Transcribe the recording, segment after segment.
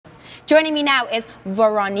Joining me now is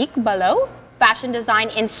Veronique Boileau, fashion design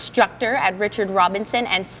instructor at Richard Robinson,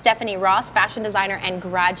 and Stephanie Ross, fashion designer and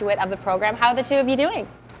graduate of the program. How are the two of you doing?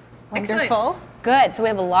 Wonderful. Excellent. Good. So we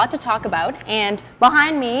have a lot to talk about. And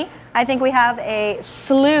behind me, I think we have a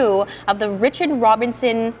slew of the Richard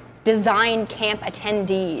Robinson Design Camp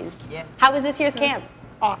attendees. Yes. How was this year's camp?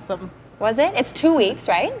 Awesome. Was it? It's 2 weeks,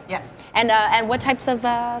 right? Yes. And what types of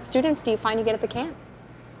students do you find you get at the camp?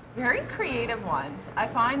 Very creative ones. I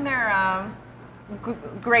find they're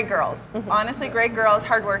great girls. Honestly, great girls,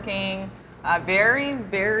 hardworking, very,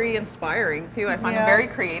 very inspiring too. I find them very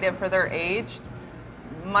creative for their age,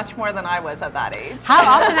 much more than I was at that age. How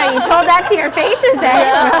often are you told that to your faces,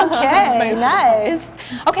 eh? Okay, nice.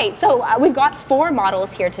 Okay, so we've got 4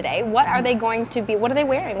 models here today. What are they going to be, what are they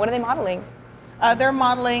wearing? What are they modeling? They're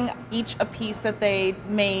modeling each a piece that they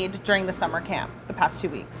made during the summer camp the past 2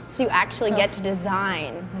 weeks. So you actually get to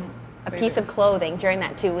design a piece of clothing during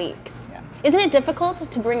that 2 weeks. Yeah. Isn't it difficult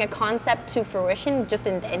to bring a concept to fruition just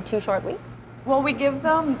in 2 short weeks? Well, we give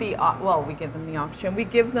them the option. We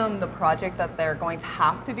give them the project that they're going to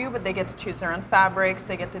have to do, but they get to choose their own fabrics.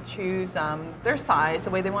 They get to choose their size,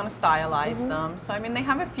 the way they want to stylize them. So I mean, they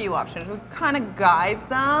have a few options. We kind of guide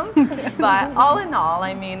them, but all in all,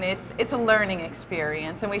 I mean, it's a learning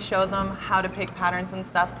experience, and we show them how to pick patterns and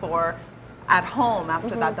stuff for at home.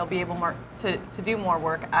 After that, they'll be able to do more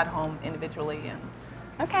work at home individually. And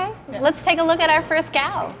okay, let's take a look at our first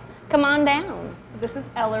gal. Come on down. This is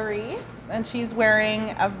Ellery, and she's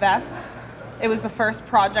wearing a vest. It was the first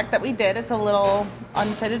project that we did. It's a little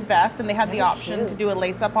unfitted vest, and they had the option to do a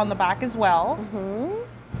lace-up on the back as well.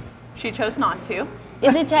 she chose not to.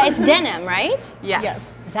 Is it? It's denim, right?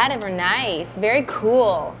 Yes. Is that ever nice? Very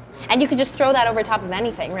cool. And you could just throw that over top of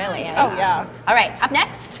anything, really. Eh? Oh, yeah. All right, up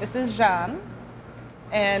next. This is Jeanne,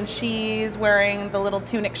 and she's wearing the little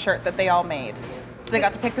tunic shirt that they all made. So they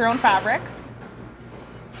got to pick their own fabrics.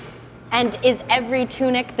 And is every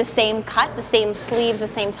tunic the same cut, the same sleeves, the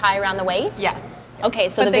same tie around the waist? Yes. Okay,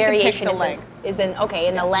 so But the they can pick variation the is length.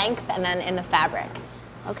 in the length and then in the fabric.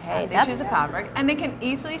 Okay, They choose a fabric, and they can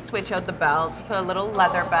easily switch out the belt, put a little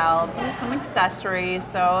leather belt, some accessories,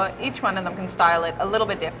 so each one of them can style it a little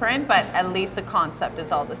bit different, but at least the concept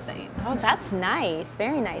is all the same. Oh, that's nice.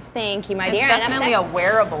 Very nice. Thank you, my It's dear. definitely a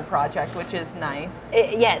wearable project, which is nice.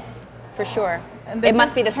 Yes, for sure. And It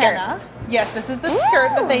must be the skirt. Hannah. Yes, this is the skirt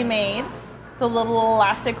that they made. It's a little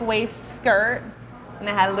elastic waist skirt. And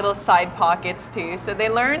they had little side pockets too. So they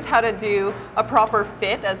learned how to do a proper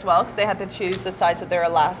fit as well, because they had to choose the size of their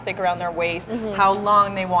elastic around their waist, how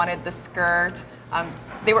long they wanted the skirt.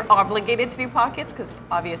 They were obligated to do pockets, because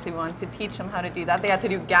obviously we wanted to teach them how to do that. They had to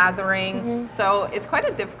do gathering. So it's quite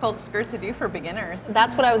a difficult skirt to do for beginners.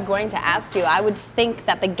 That's what I was going to ask you. I would think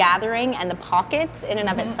that the gathering and the pockets in and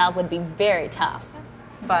of itself would be very tough.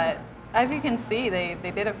 But as you can see, they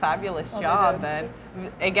did a fabulous job, and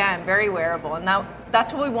again, very wearable. And now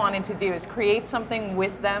that's what we wanted to do, is create something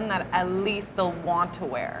with them that at least they'll want to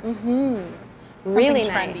wear. Really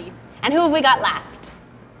trendy. nice. And who have we got last?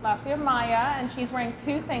 Last we have Maya, and she's wearing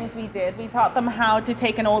 2 things we did. We taught them how to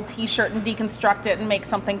take an old t-shirt and deconstruct it and make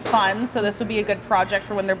something fun. So this would be a good project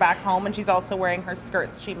for when they're back home, and she's also wearing her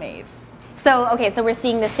skirts she made. So, okay, so we're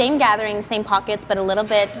seeing the same gathering, same pockets, but a little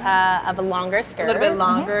bit of a longer skirt. A little bit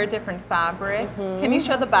longer, different fabric. Can you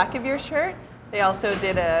show the back of your shirt? They also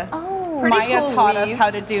did a pretty Maya cool taught weave. us how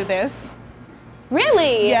to do this.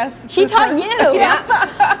 Really? Yes. She taught you?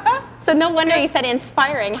 Yeah. So no wonder you said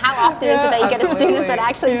inspiring. How often is it that you get a student that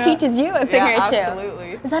actually teaches you a thing or two?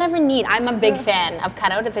 Absolutely. Is that ever neat? I'm a big fan of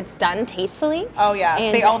cutout if it's done tastefully. Oh yeah,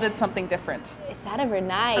 And they all did something different. Is that ever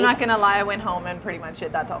nice? I'm not gonna lie, I went home and pretty much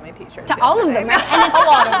did that to all my t-shirts. To all of them, yesterday. right? And it's a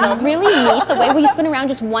lot of them. Really neat the way we spin around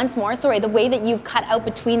just once more. Sorry, the way that you've cut out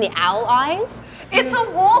between the owl eyes. It's a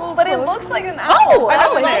wolf, but it looks like an owl. Oh, That's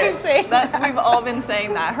is what it? we've all been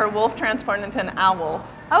saying that. Her wolf transformed into an owl.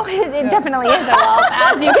 Oh, it definitely is a wolf,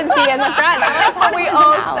 as you can see in the front. But we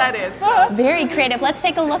all said it. Very creative. Let's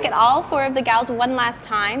take a look at all 4 of the gals one last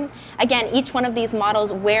time. Again, each one of these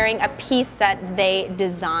models wearing a piece that they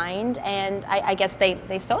designed, and I guess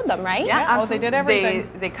they sewed them, right? Yeah, Oh, they did everything.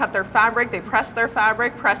 They cut their fabric, they pressed their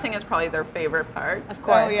fabric. Pressing is probably their favorite part. Of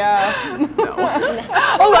course. Oh yeah.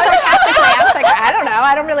 Oh, sarcastically, I was like, I don't know,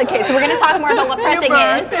 I don't really care. So we're going to talk more about what pressing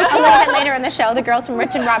is a little bit later in the show. The girls from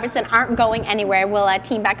Richard Robinson aren't going anywhere. We'll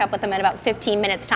team back up with them in about 15 minutes time.